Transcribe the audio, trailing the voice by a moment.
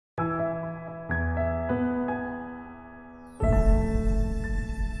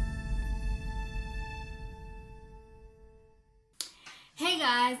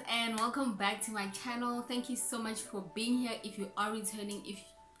guys, and welcome back to my channel. Thank you so much for being here. If you are returning, if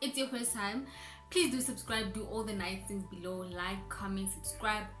it's your first time, please do subscribe, do all the nice things below, like, comment,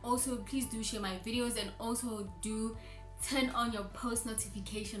 subscribe. Also, please do share my videos, and also do turn on your post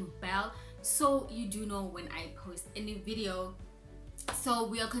notification bell so you do know when I post any video. So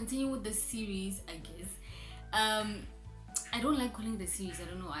we are continuing with the series, I guess. I don't like calling the series, I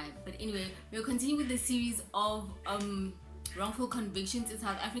don't know why, but anyway, we'll continue with the series of wrongful convictions in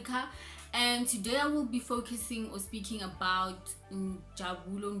South Africa, and today I will be focusing or speaking about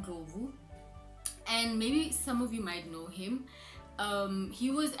Njabulo Ndlovu, and maybe some of you might know him.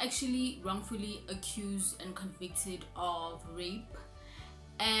 He was actually wrongfully accused and convicted of rape,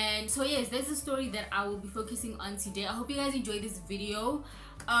 and so yes, that's the story that I will be focusing on today. I hope you guys enjoy this video.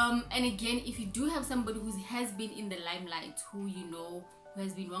 And again, if you do have somebody who has been in the limelight, who you know, who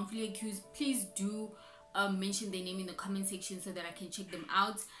has been wrongfully accused, please do mention their name in the comment section so that I can check them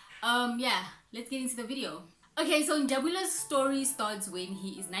out. Yeah, let's get into the video. Okay, so Njabulo's story starts when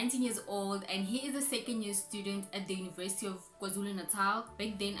he is 19 years old, and he is a second-year student at the University of KwaZulu-Natal.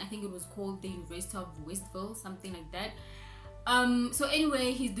 Back then, I think it was called the University of Wrongful, something like that. So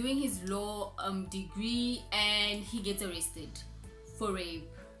anyway, he's doing his law degree, and he gets arrested for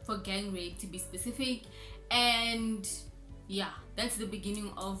rape, for gang rape to be specific. And yeah, that's the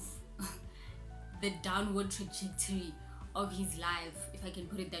beginning of the downward trajectory of his life, if I can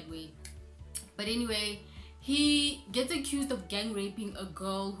put it that way. But anyway, he gets accused of gang raping a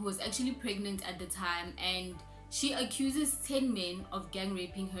girl who was actually pregnant at the time, and she accuses 10 men of gang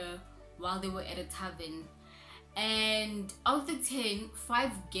raping her while they were at a tavern. And out of the 10,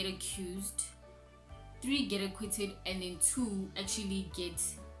 5 get accused, 3 get acquitted, and then 2 actually get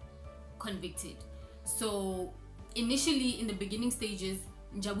convicted. So initially, in the beginning stages,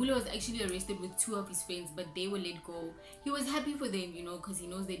 Njabulo was actually arrested with 2 of his friends, but they were let go. He was happy for them, you know, because he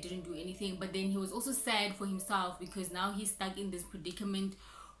knows they didn't do anything. But then he was also sad for himself, because now he's stuck in this predicament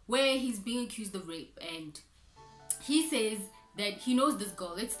where he's being accused of rape. And he says that he knows this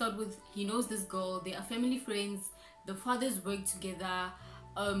girl. Let's start with, he knows this girl. They are family friends. The fathers work together.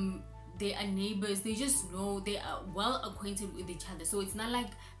 They are neighbors. They just know, they are well acquainted with each other. So it's not like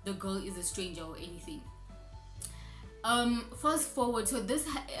the girl is a stranger or anything. Fast forward, so this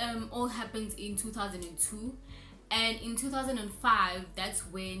all happens in 2002, and in 2005, that's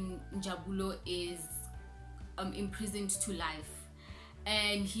when Njabulo is imprisoned to life,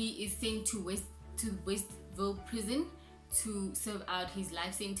 and he is sent to Westville prison to serve out his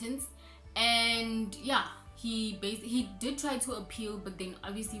life sentence. And yeah, he did try to appeal, but then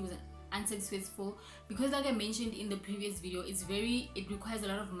obviously he was unsuccessful, because like I mentioned in the previous video, it requires a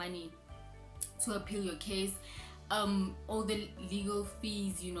lot of money to appeal your case. All the legal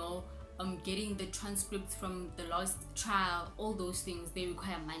fees, you know, getting the transcripts from the last trial, all those things, they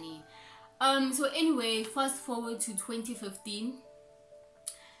require money. So anyway, fast forward to 2015.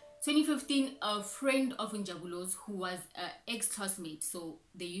 A friend of Njabulo's, who was an ex-classmate, so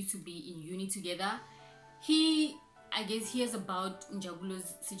they used to be in uni together, I guess he hears about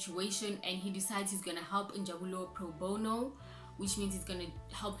Njabulo's situation, and he decides he's gonna help Njabulo pro bono, which means he's gonna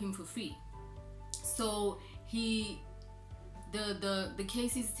help him for free. So the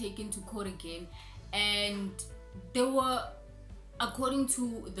case is taken to court again, and there were, according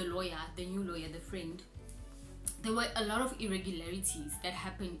to the lawyer, the new lawyer, the friend, there were a lot of irregularities that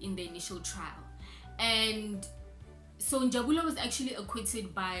happened in the initial trial. And so Njabulo was actually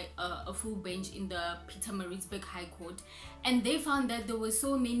acquitted by a full bench in the Pietermaritzburg High Court, and they found that there were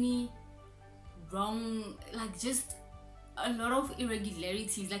so many just a lot of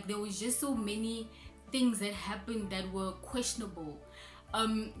irregularities. Like, there was just so many things that happened that were questionable.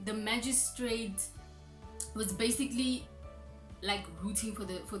 The magistrate was basically like rooting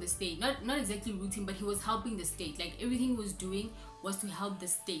for the state, not exactly rooting, but he was helping the state. Like, everything he was doing was to help the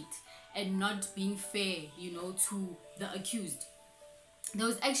state and not being fair, you know, to the accused. There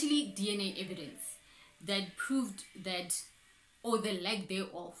was actually DNA evidence that proved that, or the lack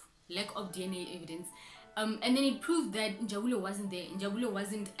of DNA evidence. And then it proved that Njabulo wasn't there. Njabulo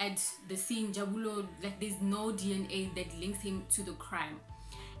wasn't at the scene. Njabulo, like, there's no DNA that links him to the crime.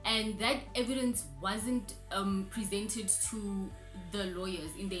 And that evidence wasn't presented to the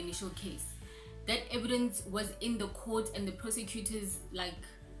lawyers in the initial case. That evidence was in the court and the prosecutor's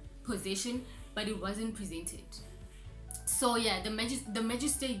possession, but it wasn't presented. So yeah, the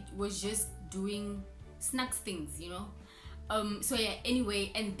magistrate was just doing snacks things, you know. So yeah,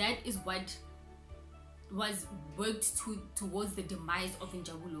 anyway, and that is what was worked towards the demise of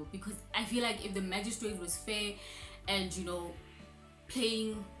Njabulo, because I feel like if the magistrate was fair and, you know,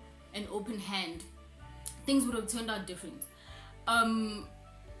 playing an open hand, things would have turned out different.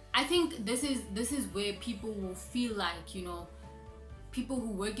 I think this is where people will feel like, you know, people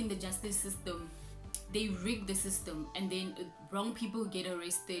who work in the justice system, they rig the system, and then wrong people get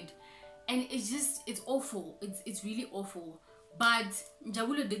arrested, and it's awful. It's really awful. But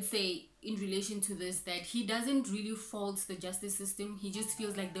Njabulo did say in relation to this that he doesn't really fault the justice system. He just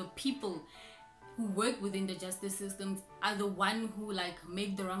feels like the people who work within the justice systems are the one who like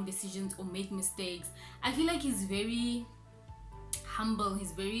make the wrong decisions or make mistakes. I feel like he's very humble.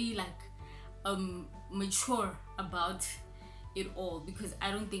 He's very like mature about it all, because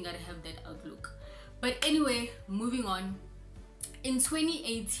I don't think I'd have that outlook. But anyway, moving on. In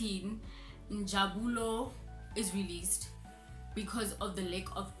 2018, Njabulo is released because of the lack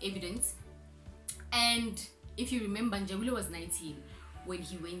of evidence. And if you remember, Njabulo was 19 when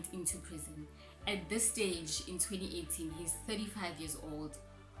he went into prison. At this stage in 2018, he's 35 years old.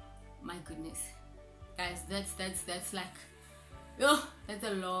 My goodness, guys, that's like, that's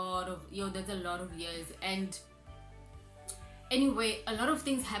a lot of years. And anyway, a lot of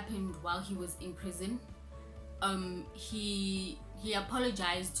things happened while he was in prison. He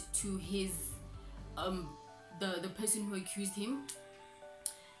apologized to his the person who accused him.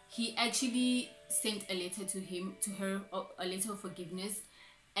 He actually sent a letter to her, a letter of forgiveness,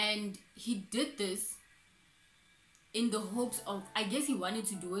 and he did this in the hopes of, I guess he wanted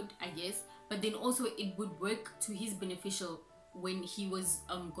to do it, I guess, but then also it would work to his beneficial when he was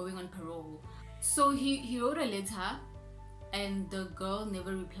going on parole. So he wrote a letter, and the girl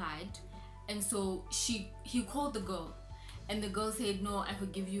never replied, and so he called the girl, and the girl said, no, I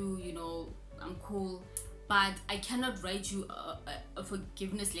forgive you, you know, I'm cool, but I cannot write you a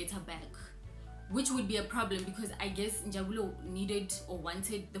forgiveness letter back, which would be a problem, because I guess Njabulo needed or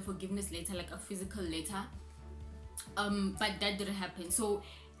wanted the forgiveness letter, like a physical letter, but that didn't happen. So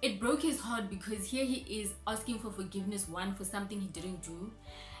it broke his heart, because here he is asking for forgiveness, one, for something he didn't do,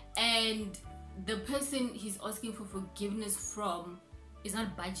 and the person he's asking for forgiveness from is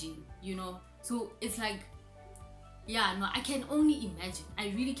not budging, you know. So it's like, yeah, no, I can only imagine.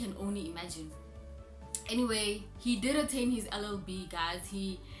 I really can only imagine. Anyway, he did attain his LLB, guys.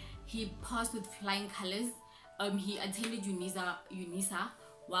 He passed with flying colors. He attended UNISA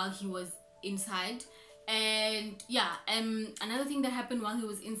while he was inside. And yeah, another thing that happened while he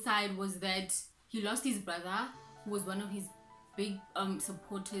was inside was that he lost his brother, who was one of his big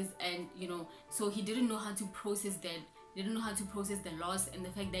supporters, and you know, so he didn't know how to process that. He didn't know how to process the loss and the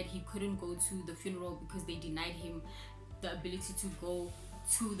fact that he couldn't go to the funeral because they denied him the ability to go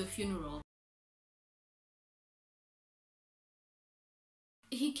to the funeral.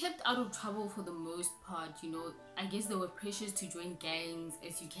 He kept out of trouble for the most part, you know. I guess there were pressures to join gangs,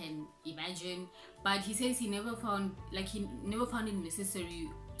 as you can imagine, but he says he never found it necessary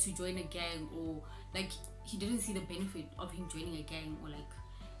to join a gang, or like he didn't see the benefit of him joining a gang, or like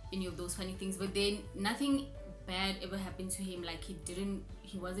any of those funny things. But then nothing bad ever happened to him. Like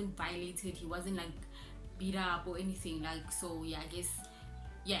he wasn't violated, he wasn't like beat up or anything. Like, so yeah, I guess,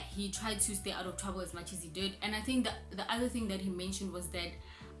 yeah, he tried to stay out of trouble as much as he did. And I think the other thing that he mentioned was that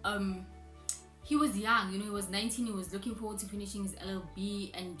he was young, you know, he was 19, he was looking forward to finishing his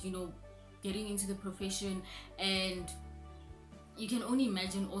LLB and, you know, getting into the profession. And you can only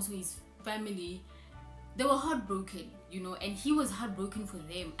imagine also his family, they were heartbroken, you know, and he was heartbroken for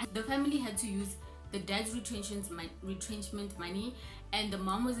them. The family had to use the dad's retrenchment money, and the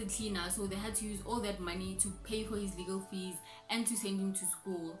mom was a cleaner, so they had to use all that money to pay for his legal fees and to send him to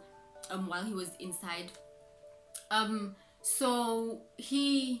school while he was inside. So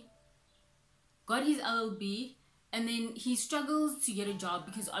he got his LLB, and then he struggles to get a job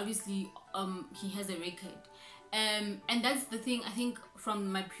because obviously he has a record. And that's the thing, I think,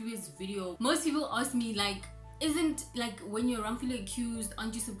 from my previous video, most people ask me, like, isn't, like, when you're wrongfully accused,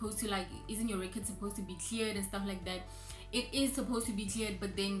 aren't you supposed to, like, isn't your record supposed to be cleared and stuff like that? It is supposed to be cleared,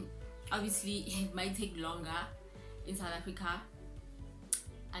 but then obviously it might take longer in South Africa.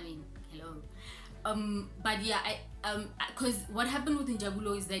 I mean, hello. But yeah, because what happened with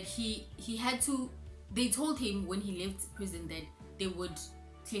Njabulo is that he had to, they told him when he left prison that they would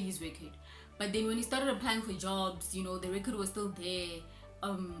clear his record, but then when he started applying for jobs, you know, the record was still there,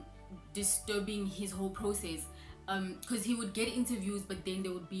 disturbing his whole process, because he would get interviews, but then they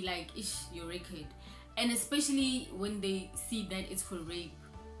would be like, ish, your record. And especially when they see that it's for rape,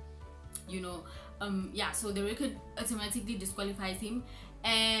 you know, yeah, so the record automatically disqualifies him.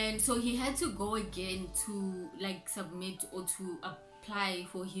 And so he had to go again to, like, submit or to apply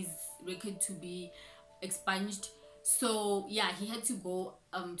for his record to be expunged. So yeah, he had to go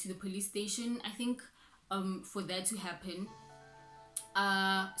to the police station, I think, for that to happen.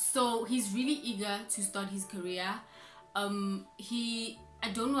 So he's really eager to start his career. He I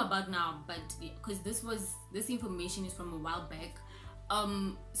don't know about now, but because this information is from a while back.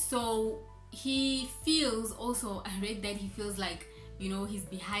 So he feels also, I read that he feels like, you know, he's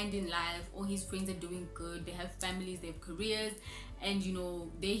behind in life. All his friends are doing good, they have families, they have careers, and you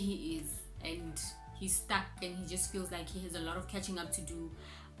know, there he is, and he's stuck, and he just feels like he has a lot of catching up to do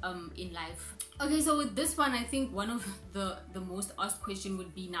in life. Okay, so with this one, I think one of the most asked question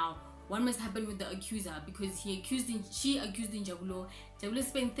would be, now what must happen with the accuser, because she accused Njabulo. Njabulo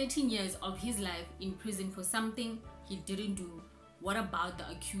spent 13 years of his life in prison for something he didn't do. What about the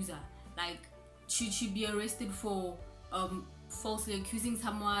accuser? Like, should she be arrested for falsely accusing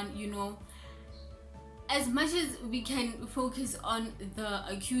someone? You know, as much as we can focus on the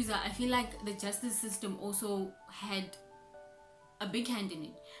accuser, I feel like the justice system also had a big hand in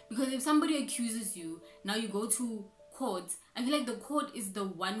it, because if somebody accuses you, now you go to court. I feel like the court is the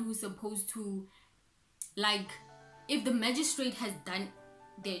one who's supposed to, like, if the magistrate has done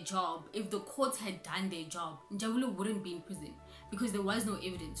their job, if the courts had done their job, Njabulo wouldn't be in prison, because there was no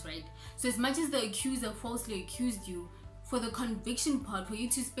evidence, right? So as much as the accuser falsely accused you, for the conviction part, for you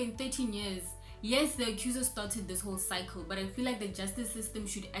to spend 13 years, yes, the accuser started this whole cycle, but I feel like the justice system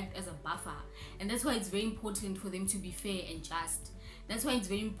should act as a buffer. And that's why it's very important for them to be fair and just. That's why it's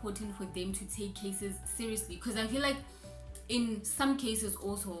very important for them to take cases seriously, because I feel like in some cases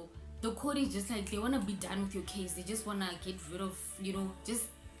also, the court is just like, they want to be done with your case. They just want to get rid of, you know, just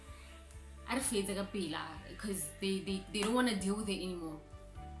because they don't want to deal with it anymore,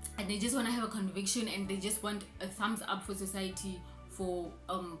 and they just want to have a conviction, and they just want a thumbs up for society for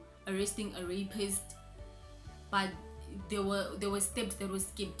arresting a rapist. But there were steps that were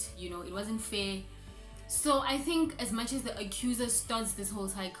skipped, you know, it wasn't fair. So I think as much as the accuser starts this whole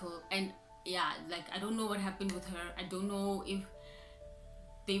cycle, and yeah, like, I don't know what happened with her. I don't know if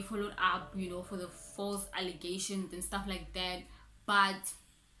they followed up, you know, for the false allegations and stuff like that. But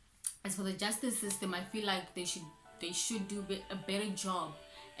as for the justice system, I feel like they should do a better job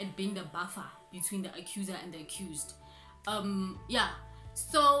at being the buffer between the accuser and the accused. Yeah,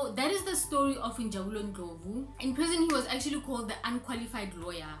 so that is the story of Njabulo Ndlovu. In prison, he was actually called the unqualified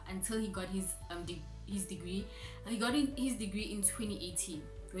lawyer until he got his degree. He got his degree in 2018,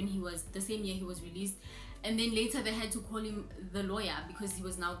 when he was, the same year he was released, and then later they had to call him the lawyer because he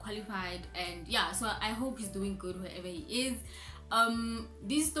was now qualified. And yeah, so I hope he's doing good wherever he is.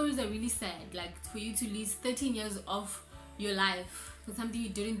 These stories are really sad, like, for you to lose 13 years of your life for something you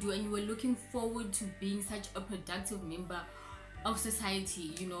didn't do, and you were looking forward to being such a productive member of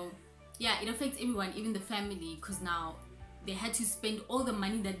society, you know. Yeah, it affects everyone, even the family, because now they had to spend all the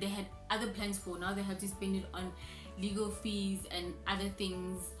money that they had other plans for. Now they have to spend it on legal fees and other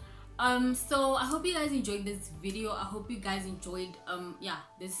things. So I hope you guys enjoyed this video. I hope you guys enjoyed yeah,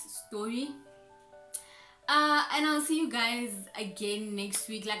 this story. And I'll see you guys again next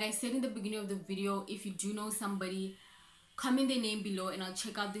week. Like I said in the beginning of the video, if you do know somebody, comment their name below and I'll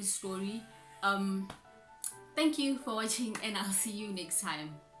check out this story. Thank you for watching, and I'll see you next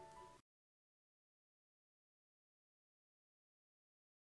time.